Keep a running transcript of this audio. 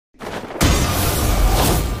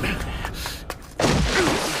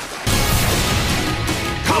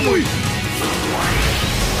Kamui!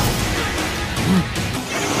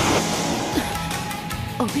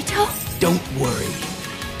 Obito? Don't worry.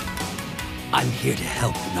 I'm here to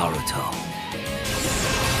help Naruto.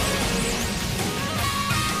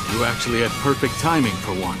 You actually had perfect timing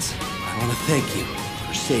for once. I want to thank you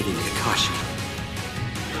for saving Kakashi.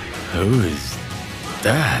 Who is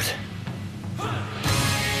that?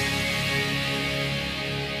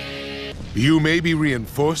 You may be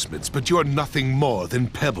reinforcements, but you're nothing more than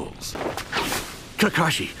pebbles.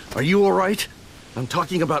 Kakashi, are you all right? I'm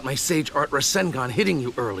talking about my Sage Art Rasengan hitting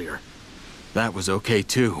you earlier. That was okay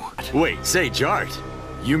too. Wait, Sage Art?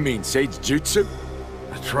 You mean Sage Jutsu?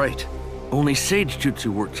 That's right. Only Sage Jutsu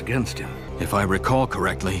works against him. If I recall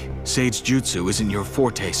correctly, Sage Jutsu isn't your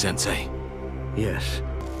forte, Sensei. Yes.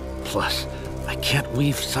 Plus, I can't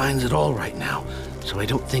weave signs at all right now, so I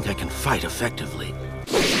don't think I can fight effectively.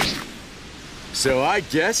 So I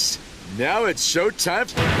guess now it's showtime.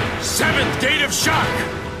 7th Gate of Shock!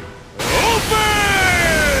 Open!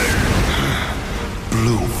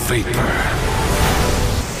 Blue vapor.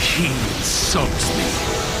 He soaks me,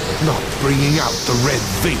 not bringing out the red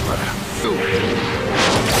vapor.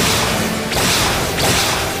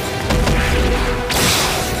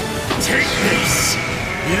 Take this,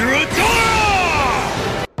 Hirodora!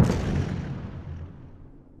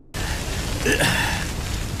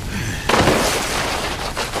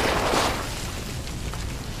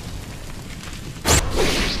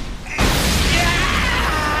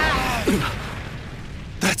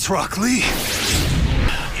 That's Rock Lee.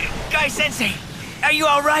 Guy Sensei, are you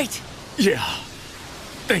all right? Yeah,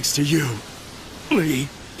 thanks to you, Lee.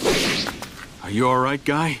 Are you alright,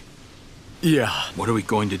 Guy? Yeah. What are we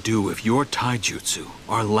going to do if your taijutsu,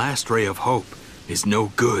 our last ray of hope, is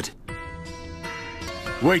no good?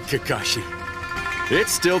 Wait, Kakashi.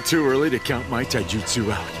 It's still too early to count my taijutsu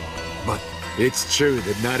out. But it's true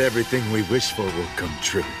that not everything we wish for will come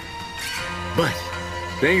true. But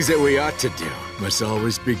things that we ought to do must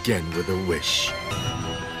always begin with a wish.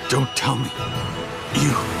 Don't tell me.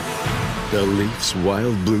 You... The Leaf's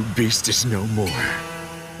wild blue beast is no more.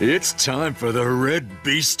 It's time for the red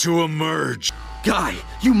beast to emerge. Guy,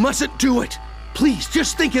 you mustn't do it! Please,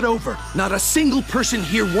 just think it over. Not a single person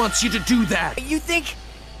here wants you to do that. You think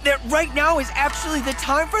that right now is actually the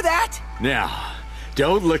time for that? Now,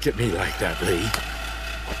 don't look at me like that, Lee.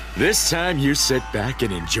 This time you sit back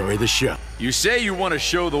and enjoy the show. You say you want to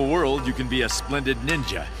show the world you can be a splendid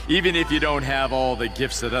ninja, even if you don't have all the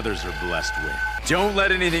gifts that others are blessed with. Don't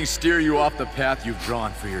let anything steer you off the path you've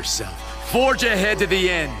drawn for yourself. Forge ahead to the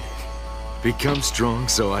end. Become strong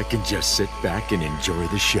so I can just sit back and enjoy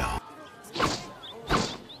the show.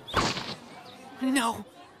 No.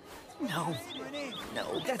 No.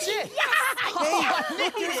 No. That's it.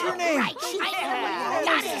 Hey, here's your name.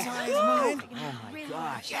 Oh my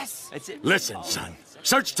gosh. Yes. That's it. Listen, son.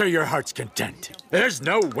 Search to your heart's content. There's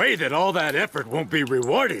no way that all that effort won't be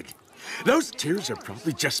rewarded. Those tears are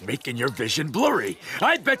probably just making your vision blurry.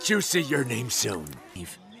 I bet you see your name soon.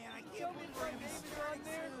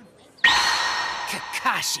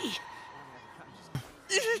 Kakashi.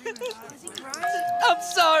 I'm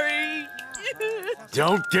sorry.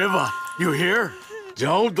 Don't give up. You hear?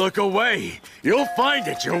 Don't look away. You'll find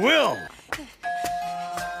it. You will.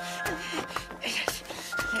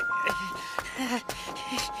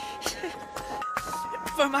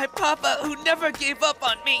 For my papa who never gave up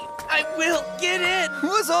on me, I will get in.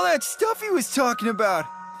 What was all that stuff he was talking about?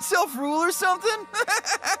 Self-rule or something?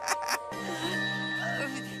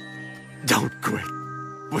 Don't quit.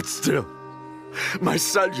 But still, my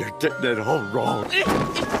son, you're getting it all wrong.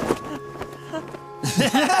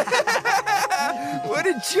 What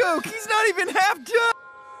a joke! He's not even half done!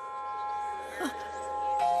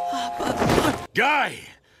 Guy!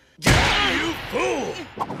 Guy, you fool!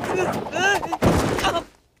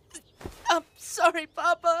 I'm sorry,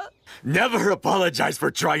 Papa. Never apologize for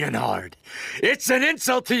trying hard. It's an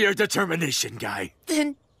insult to your determination, Guy.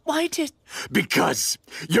 Then why did... Because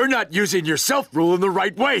you're not using your self-rule in the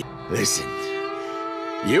right way. Listen,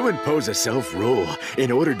 you impose a self-rule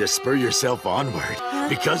in order to spur yourself onward.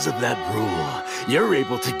 Because of that rule, you're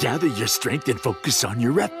able to gather your strength and focus on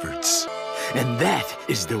your efforts. And that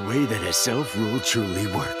is the way that a self-rule truly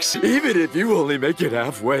works. Even if you only make it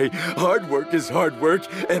halfway, hard work is hard work,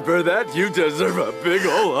 and for that you deserve a big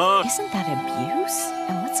ol' hug. Isn't that abuse?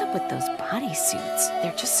 And what's up with those bodysuits?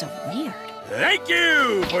 They're just so weird. Thank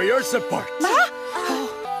you for your support. Oh,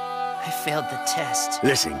 I failed the test.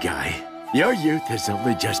 Listen, Guy, your youth has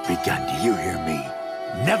only just begun. Do you hear me?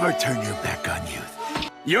 Never turn your back on youth.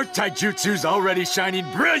 Your taijutsu's already shining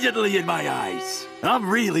brilliantly in my eyes. I'm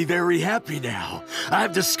really very happy now.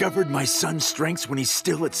 I've discovered my son's strengths when he's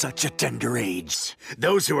still at such a tender age.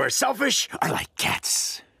 Those who are selfish are like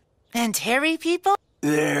cats. And hairy people?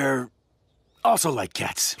 They're also like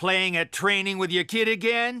cats. Playing at training with your kid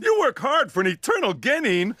again? You work hard for an eternal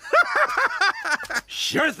genin.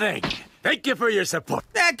 Sure thing. Thank you for your support.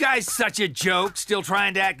 That guy's such a joke, still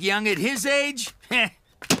trying to act young at his age?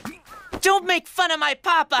 Don't make fun of my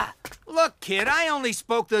papa! Look, kid, I only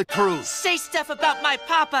spoke the truth. Say stuff about my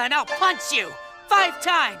papa and I'll punch you! 5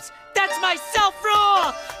 times! That's my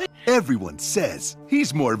self-rule! Everyone says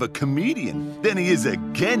he's more of a comedian than he is a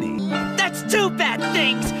genin. That's 2 bad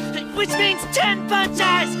things! Which means 10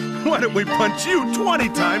 punches! Why don't we punch you 20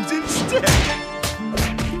 times instead?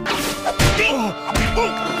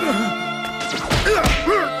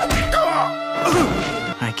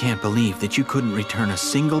 I can't believe that you couldn't return a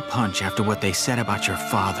single punch after what they said about your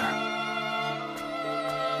father.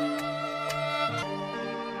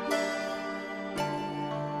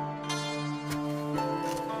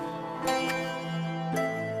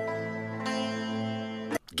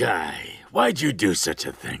 Guy, why'd you do such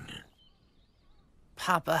a thing?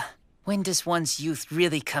 Papa, when does one's youth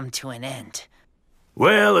really come to an end?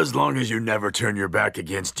 Well, as long as you never turn your back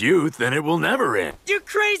against youth, then it will never end. You're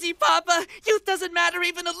crazy, Papa! Youth doesn't matter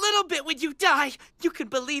even a little bit when you die! You can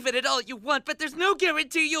believe in it all you want, but there's no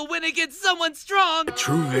guarantee you'll win against someone strong! A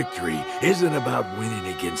true victory isn't about winning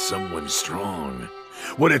against someone strong.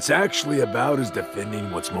 What it's actually about is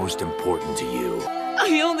defending what's most important to you.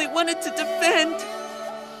 I only wanted to defend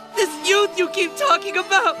this youth you keep talking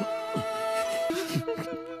about!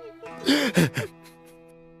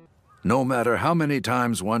 No matter how many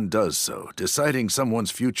times one does so, deciding someone's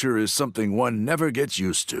future is something one never gets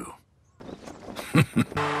used to.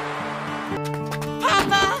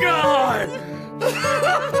 Papa! God!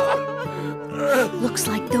 Looks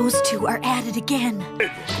like those two are at it again.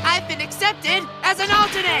 I've been accepted as an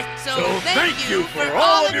alternate, so thank you for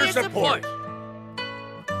all of your support.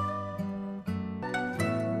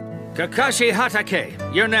 Kakashi Hatake,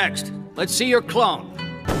 you're next. Let's see your clone.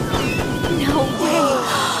 No way.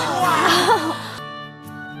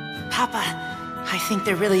 Papa, I think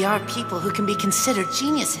there really are people who can be considered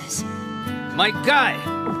geniuses. My guy.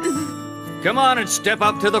 Come on and step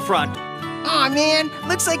up to the front. Aw, man,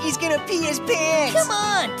 looks like he's gonna pee his pants. Come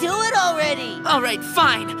on, do it already. All right,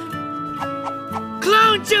 fine.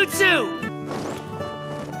 Clone Jutsu!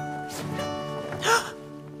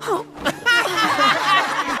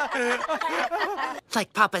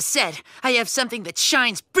 Like Papa said, I have something that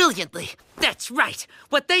shines brilliantly. That's right.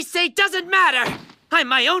 What they say doesn't matter. I'm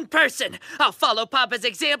my own person. I'll follow Papa's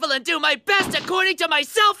example and do my best according to my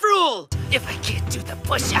self-rule. If I can't do the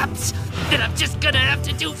push-ups, then I'm just gonna have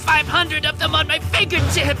to do 500 of them on my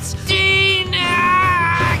fingertips.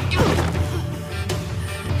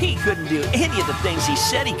 He couldn't do any of the things he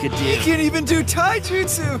said he could do. He can't even do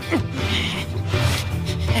taijutsu.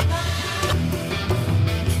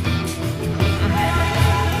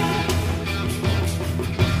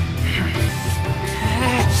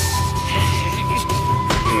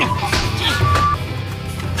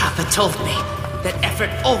 Papa told me that effort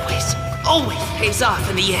always pays off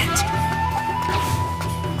in the end.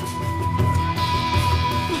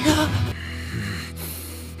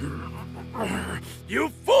 You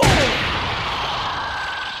fool!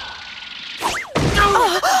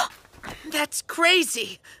 That's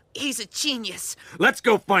crazy. He's a genius. Let's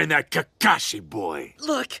go find that Kakashi boy.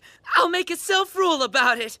 Look, I'll make a self-rule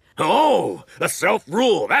about it. Oh, a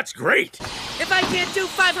self-rule. That's great. If I can't do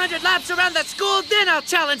 500 laps around the school, then I'll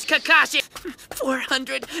challenge Kakashi.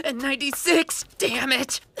 496. Damn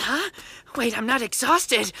it. Huh? Wait, I'm not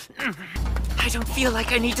exhausted. I don't feel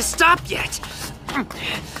like I need to stop yet.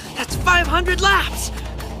 That's 500 laps.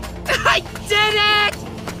 I did it!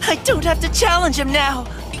 I don't have to challenge him now.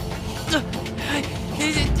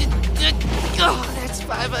 Oh, that's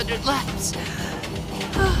 500 laps.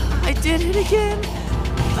 I did it again.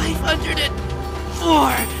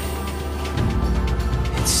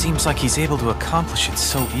 504. It seems like he's able to accomplish it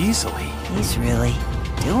so easily. He's really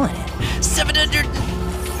doing it.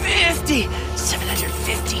 750.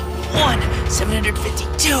 751.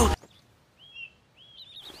 752.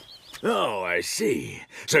 Oh, I see.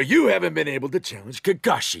 So you haven't been able to challenge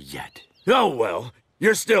Kakashi yet. Oh, well.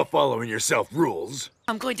 You're still following your self-rules.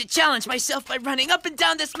 I'm going to challenge myself by running up and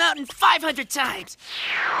down this mountain 500 times.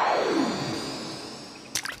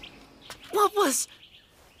 What was...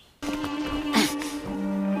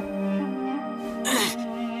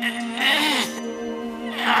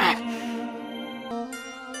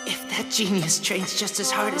 If that genius trains just as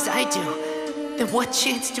hard as I do, then what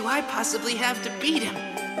chance do I possibly have to beat him?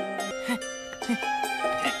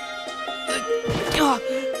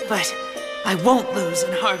 But I won't lose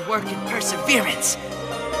in hard work and perseverance.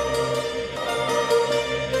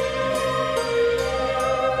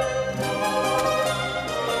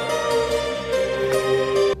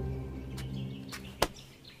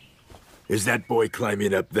 Is that boy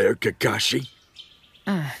climbing up there, Kakashi?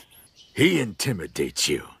 He intimidates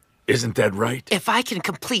you. Isn't that right? If I can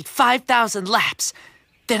complete 5,000 laps,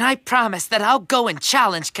 then I promise that I'll go and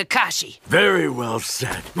challenge Kakashi. Very well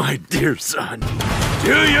said, my dear son.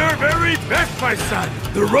 Do your very best, my son.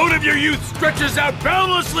 The road of your youth stretches out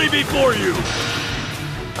boundlessly before you.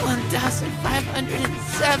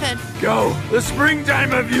 1,507. Go. The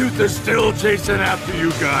springtime of youth is still chasing after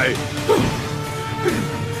you, Guy.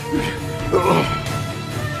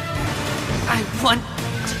 I want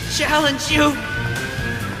to challenge you.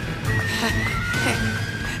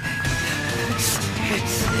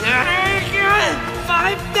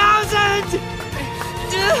 5,000!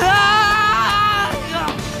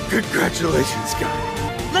 Congratulations, Guy.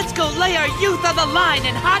 Let's go lay our youth on the line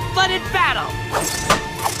in hot-blooded battle.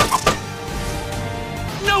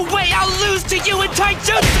 No way I'll lose to you in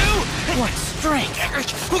Taijutsu! What strength!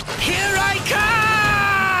 Here I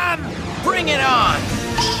come! Bring it on!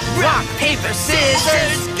 Rock, paper,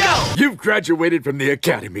 scissors, go! You've graduated from the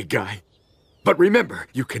academy, Guy. But remember,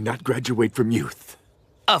 you cannot graduate from youth.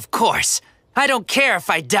 Of course. I don't care if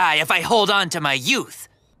I die if I hold on to my youth.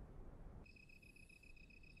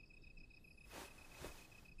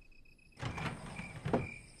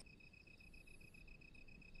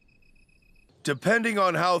 Depending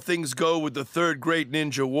on how things go with the Third Great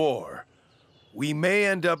Ninja War, we may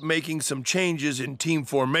end up making some changes in team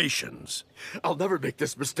formations. I'll never make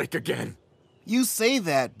this mistake again. You say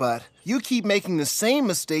that, but you keep making the same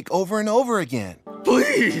mistake over and over again.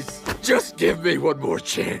 Please, just give me one more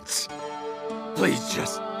chance. Please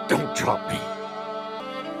just don't drop me.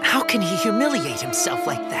 How can he humiliate himself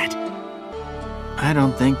like that? I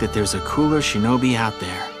don't think that there's a cooler shinobi out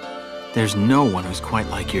there. There's no one who's quite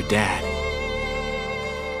like your dad.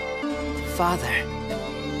 Father.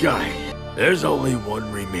 Guy, there's only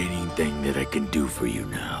one remaining thing that I can do for you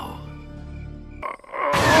now.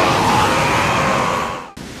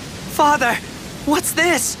 Father, what's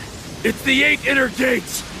this? It's the 8 inner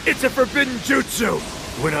gates. It's a forbidden jutsu.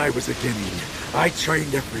 When I was a genin, I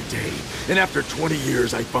trained every day. And after 20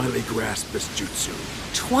 years, I finally grasped this jutsu.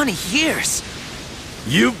 20 years?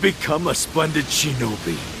 You've become a splendid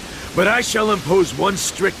shinobi. But I shall impose one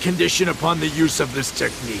strict condition upon the use of this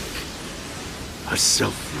technique. A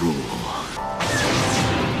self-rule.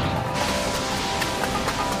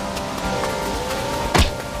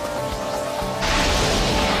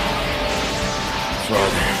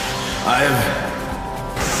 Father,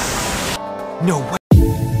 No way.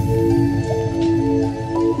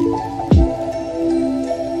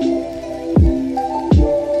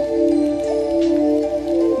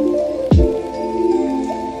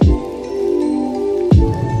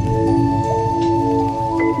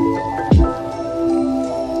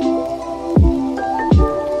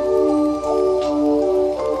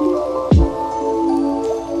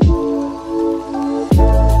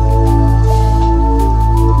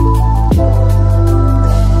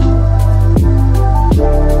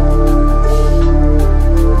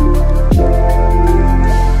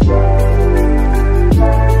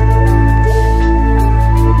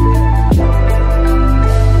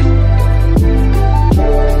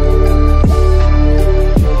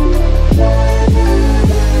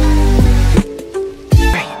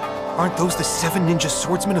 Aren't those the 7 ninja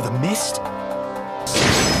swordsmen of the mist?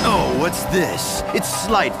 Oh, what's this? It's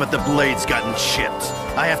slight, but the blade's gotten chipped.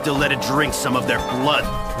 I have to let it drink some of their blood.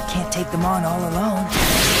 We can't take them on all alone.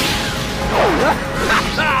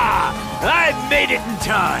 I made it in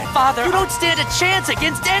time! Father, you don't stand a chance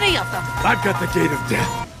against any of them! I've got the gate of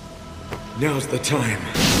death. Now's the time.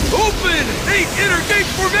 Open! 8 inner gate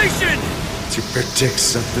formation! To protect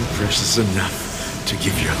something precious enough to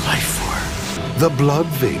give your life for. The blood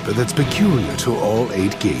vapor that's peculiar to all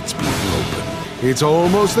 8 gates being open. It's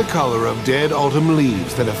almost the color of dead autumn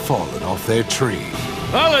leaves that have fallen off their tree.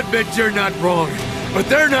 I'll admit you're not wrong, but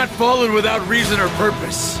they're not fallen without reason or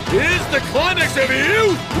purpose. It is the climax of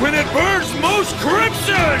youth when it burns most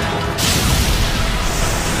crimson!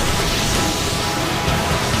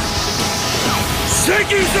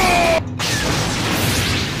 Sekizo!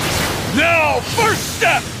 Now, first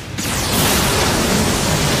step!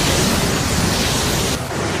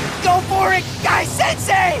 Go for it, Guy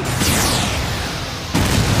Sensei!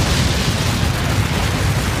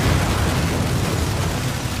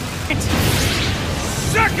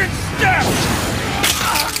 Second step!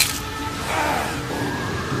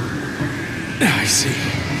 I see.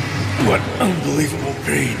 What unbelievable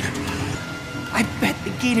pain. I bet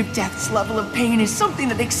the Gate of Death's level of pain is something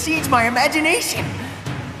that exceeds my imagination.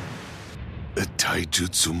 A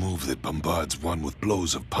taijutsu move that bombards one with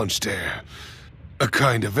blows of punched air. A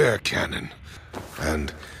kind of air cannon.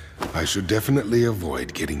 And I should definitely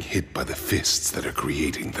avoid getting hit by the fists that are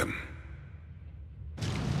creating them.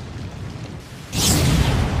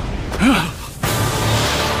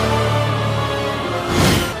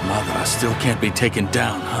 Madara still can't be taken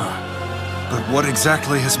down, huh? But what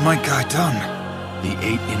exactly has my guy done? The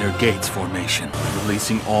 8 inner gates formation.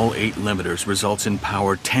 Releasing all 8 limiters results in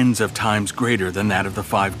power tens of times greater than that of the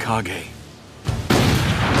 5 Kage.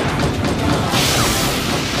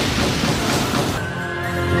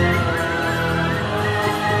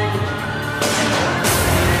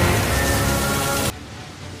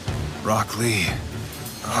 Rock Lee,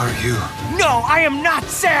 are you? No, I am not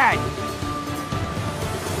sad!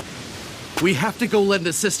 We have to go lend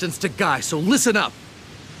assistance to Guy, so listen up.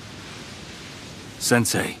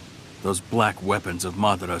 Sensei, those black weapons of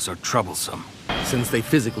Madara's are troublesome. Since they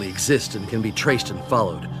physically exist and can be traced and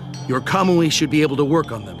followed, your Kamui should be able to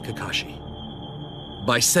work on them, Kakashi.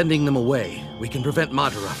 By sending them away, we can prevent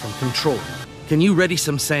Madara from controlling them. Can you ready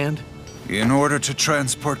some sand? In order to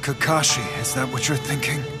transport Kakashi, is that what you're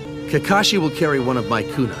thinking? Kakashi will carry one of my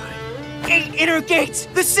kunai. 8 inner gates!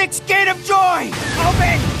 The 6th gate of joy!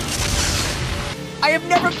 Open! I have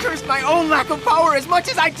never cursed my own lack of power as much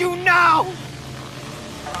as I do now!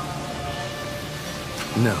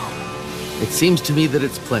 No. It seems to me that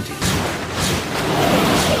it's plenty.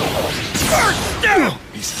 First step!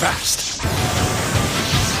 He's fast.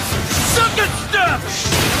 Second step!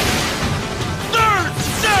 Third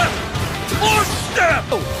step! Fourth step!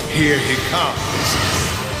 Here he comes.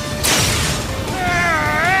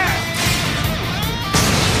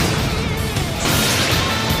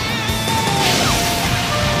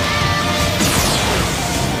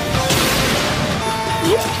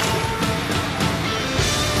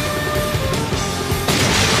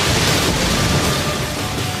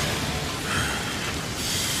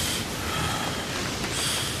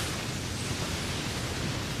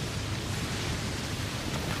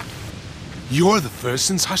 You're the first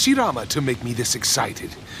since Hashirama to make me this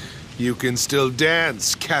excited. You can still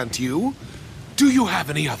dance, can't you? Do you have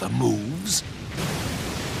any other moves?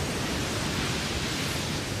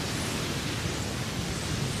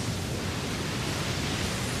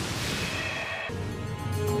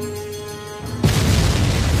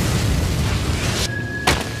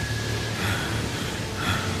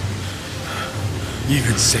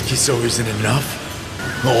 Even Sekiso isn't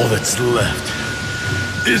enough. All that's left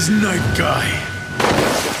is Night Guy.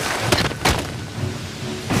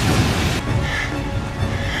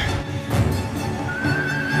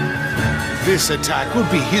 This attack will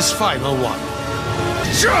be his final one.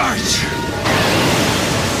 Charge!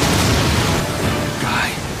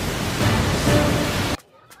 Guy.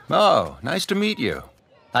 Oh, nice to meet you.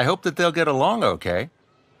 I hope that they'll get along okay.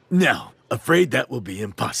 No, afraid that will be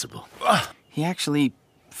impossible. He actually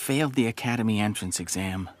failed the academy entrance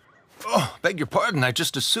exam. Oh, beg your pardon, I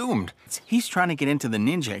just assumed. He's trying to get into the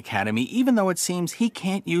ninja academy, even though it seems he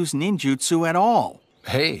can't use ninjutsu at all.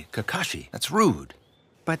 Hey, Kakashi, that's rude.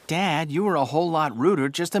 But Dad, you were a whole lot ruder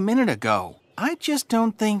just a minute ago. I just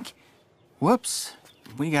don't think... Whoops.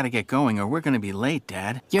 We gotta get going or we're gonna be late,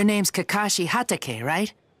 Dad. Your name's Kakashi Hatake,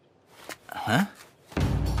 right? Huh?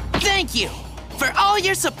 Thank you for all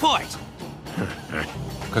your support.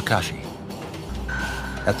 Kakashi,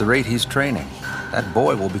 at the rate he's training, that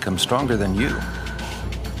boy will become stronger than you.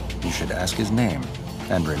 You should ask his name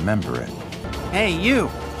and remember it. Hey, you!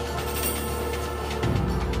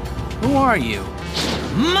 Who are you?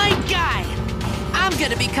 My guy! I'm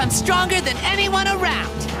gonna become stronger than anyone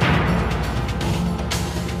around!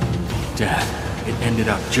 Dad, it ended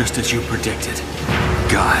up just as you predicted.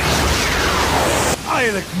 Guy.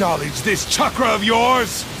 I'll acknowledge this chakra of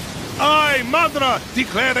yours! I, Madara,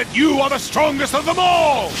 declare that you are the strongest of them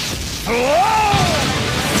all!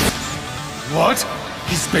 What?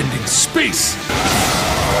 He's bending space!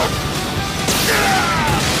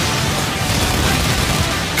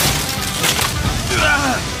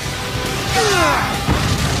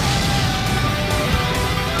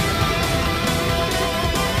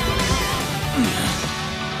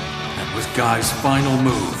 That was Guy's final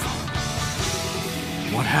move.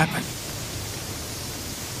 What happened?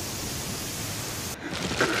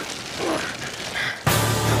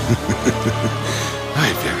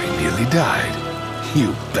 I very nearly died.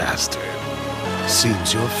 You bastard.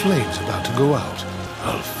 Seems your flame's about to go out.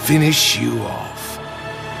 I'll finish you off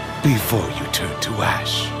before you turn to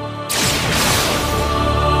ash.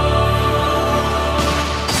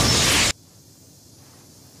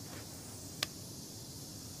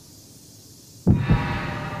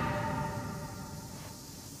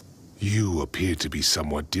 appear to be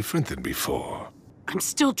somewhat different than before. I'm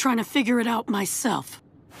still trying to figure it out myself.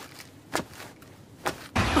 But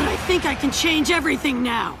I think I can change everything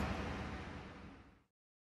now.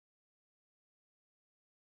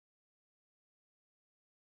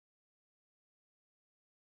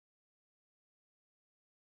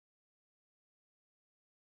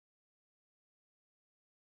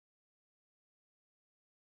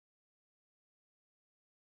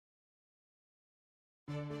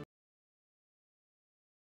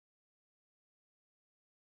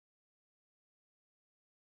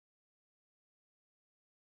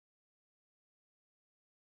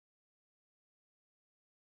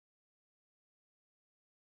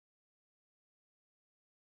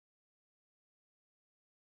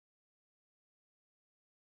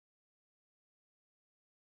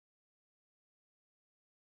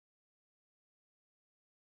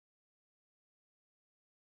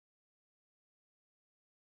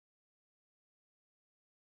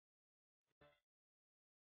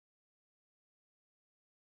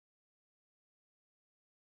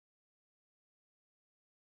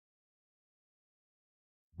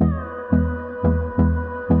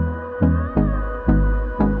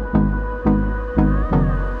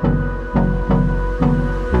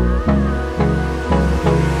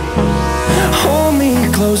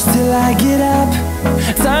 Close till I get up.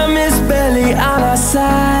 Time is barely on our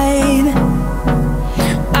side.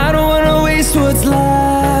 I don't wanna waste what's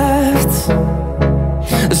left.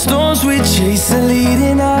 The storms we chase are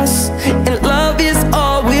leading us, and love is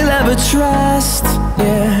all we'll ever trust.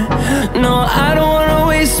 Yeah, no, I don't wanna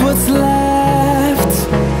waste what's left.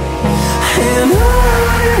 And on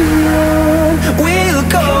we'll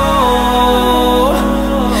go,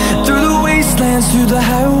 through the wastelands, through the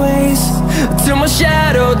highways, till my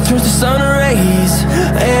shadow turns to sun rays.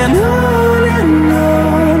 And on